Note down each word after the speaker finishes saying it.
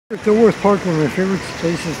Dilworth Park, one of my favorite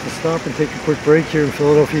places to stop and take a quick break here in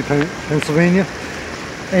Philadelphia, Pennsylvania.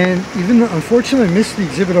 And even though, unfortunately, I missed the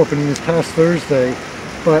exhibit opening this past Thursday,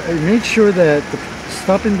 but I made sure that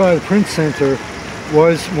stopping by the Print Center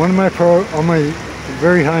was one of my on my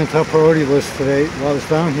very high and top priority list today while I was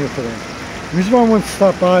down here today. The reason why I want to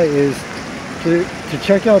stop by is to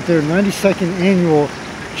check out their 92nd annual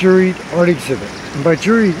juried art exhibit. And by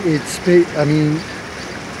juried, I mean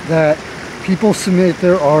that people submit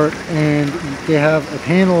their art and they have a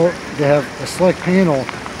panel, they have a select panel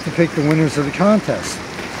to pick the winners of the contest.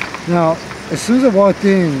 Now, as soon as I walked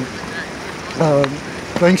in,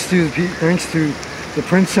 thanks to the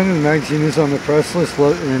Print Center, the magazine is on the press list,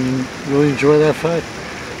 and really enjoy that fact.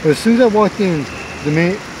 But as soon as I walked in,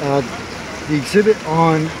 the exhibit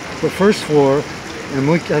on the first floor, and I'm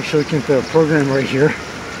actually looking at the program right here,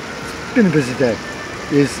 it's been a busy day,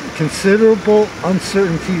 is Considerable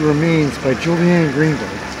Uncertainty Remains by Julianne Greenberg.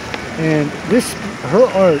 And her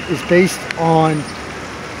art is based on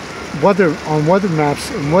weather maps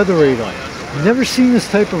and weather radar. I've never seen this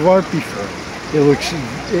type of art before. It looks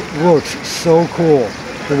so cool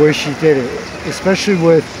the way she did it, especially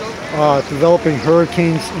with developing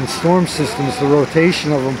hurricanes and storm systems, the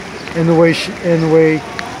rotation of them, and the way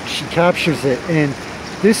she captures it. And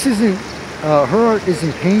this isn't her art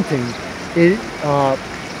isn't painting.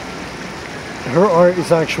 Her art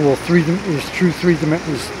is actual truly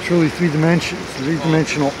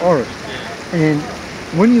three-dimensional art. And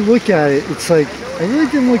when you look at it, it's like, I really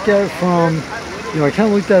didn't look at it from, I kind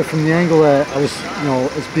of looked at it from the angle that I was,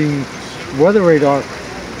 as being weather radar.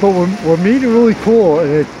 But what made it really cool,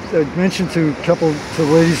 and I mentioned to the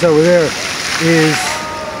ladies that were there, is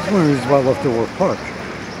one of the reasons why I love Dilworth Park,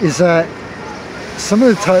 is that some of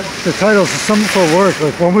the titles of some of her work,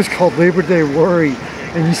 like one was called Labor Day Worry,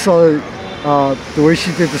 and you saw the way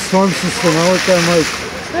she did the storm system. I looked at it, I'm like,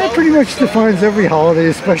 that pretty much defines every holiday,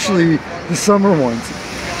 especially the summer ones.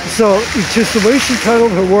 So it's just the way she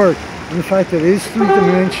titled her work, and the fact that it is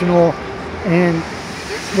three-dimensional, and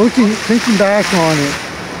thinking back on it,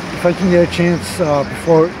 if I can get a chance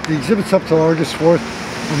before the exhibit's up till August 4th,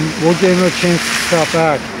 we'll get another chance to stop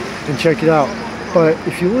back and check it out. But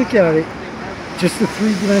if you look at it, just the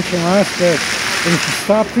three-dimensional aspect, and if you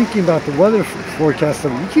stop thinking about the weather forecast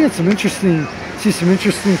of it, you can see some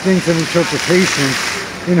interesting things and interpretations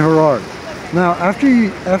in her art. Now, after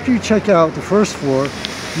you check out the first floor,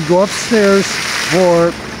 you go upstairs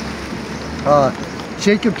for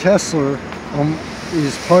Jacob Kessler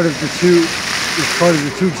is part of the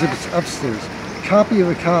two exhibits upstairs. Copy of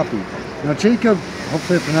a copy. Now, Jacob,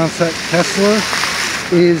 hopefully I pronounced that, Kessler,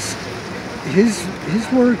 is his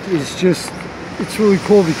work is just, it's really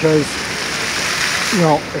cool because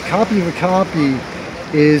a copy of a copy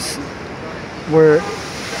is where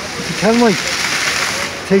he kind of like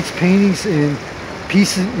takes paintings in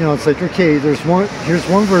pieces. It's like, okay, here's one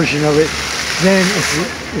version of it. Then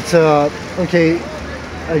it's okay,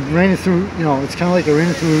 I ran it through. It's kind of like I ran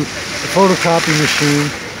it through a photocopy machine,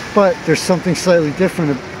 but there's something slightly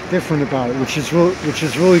different about it, which is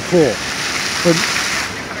really cool.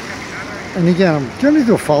 And again, I'm going to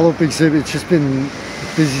do a follow-up exhibit. It's just been a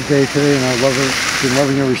busy day today, and I love it. Been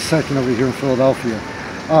loving every second of it here in Philadelphia.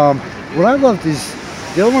 What I loved is,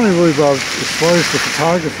 the other one I really loved, as far as the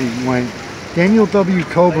photography went, Daniel W.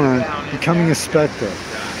 Coburn, Becoming a Spectre.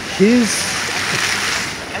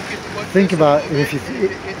 Think about it,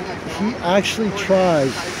 he actually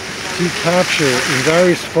tried to capture in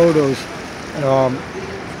various photos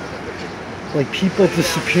like people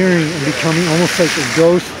disappearing and becoming almost like a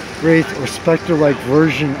ghost, wraith, or specter-like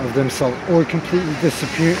version of themselves, or completely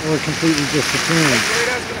disappearing,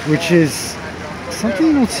 which is something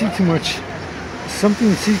you don't see too much. Something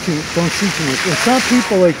you don't see too much. It's not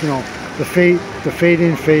people like the fade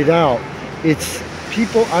in, fade out. It's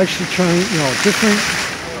people actually trying different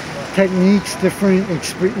techniques, different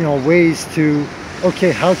ways to,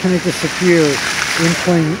 okay, how can it disappear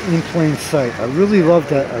in plain sight. I really love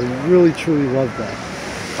that. I really truly love that.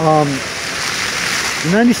 The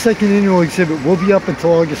 92nd annual exhibit will be up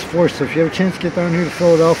until August 4th, so if you have a chance to get down here to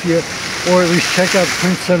Philadelphia, or at least check out the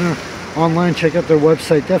Print Center online, check out their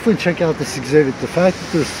website, definitely check out this exhibit. The fact that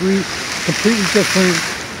there's three completely different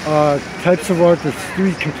types of art, there's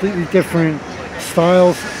three completely different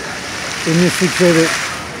styles in this exhibit,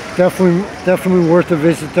 definitely worth a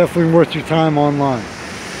visit, definitely worth your time online.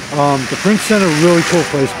 The Print Center, really cool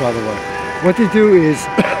place, by the way. What they do is,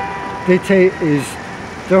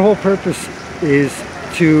 their whole purpose is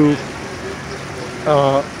to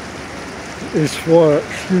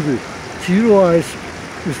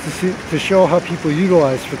to show how people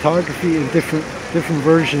utilize photography in different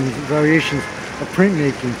versions, variations of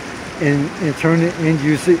printmaking and turn it and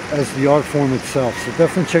use it as the art form itself. So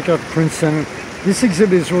definitely check out the Print Center. This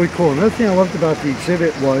exhibit is really cool. Another thing I loved about the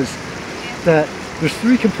exhibit was that there's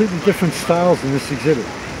 3 completely different styles in this exhibit.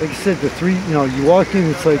 Like I said, the 3, you walk in,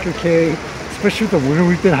 it's like, okay, especially with the winter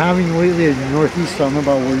we've been having lately in the Northeast, I don't know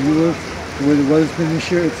about where you live, where the weather's been this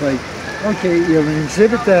year, it's like, okay, you have an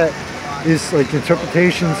exhibit that is like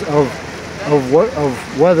interpretations of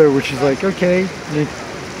weather, which is like, okay,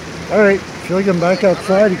 all right, I feel like I'm back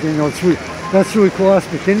outside again. It's really, that's really cool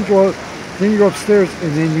aspect. Then you go upstairs,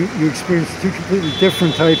 and then you experience 2 completely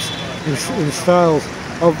different types and styles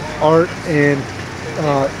of art, and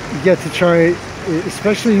you get to try,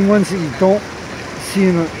 especially in ones that you don't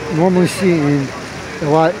normally see in a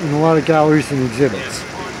lot of galleries and exhibits.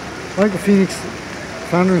 Michael Phoenix,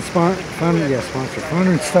 founder and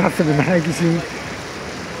staff of the magazine.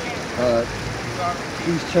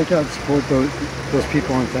 Please check out and support those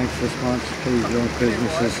people, and thanks to the sponsors, pay your own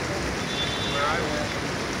businesses.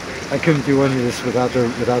 I couldn't do any of this without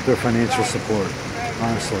their financial support,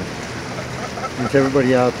 honestly. And to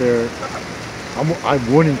everybody out there, I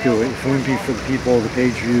wouldn't do it if it wouldn't be for the people, the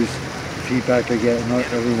page views, the feedback I get, and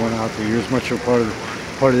everyone out there. You're as much a part of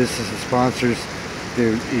this as the sponsors.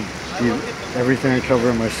 Everything I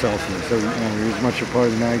cover myself is. You're as much a part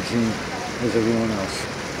of the magazine as everyone else.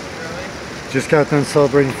 Just got done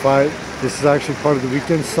celebrating this is actually part of the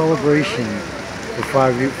weekend celebration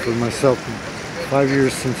for myself. 5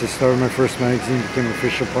 years since I started my first magazine, became an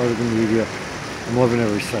official part of the media. I'm loving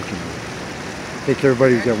every second of it. Take care,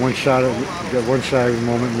 everybody. You got one shot every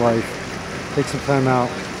moment in life. Take some time out.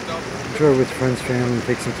 Enjoy it with friends, family.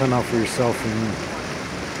 Take some time out for yourself, and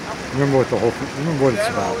remember what it's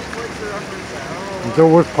about. In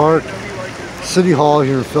Dilworth Park, City Hall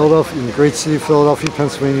here in Philadelphia, in the great city of Philadelphia,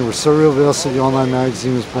 Pennsylvania, where Surreal Veil City Online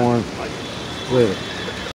Magazine was born. Later.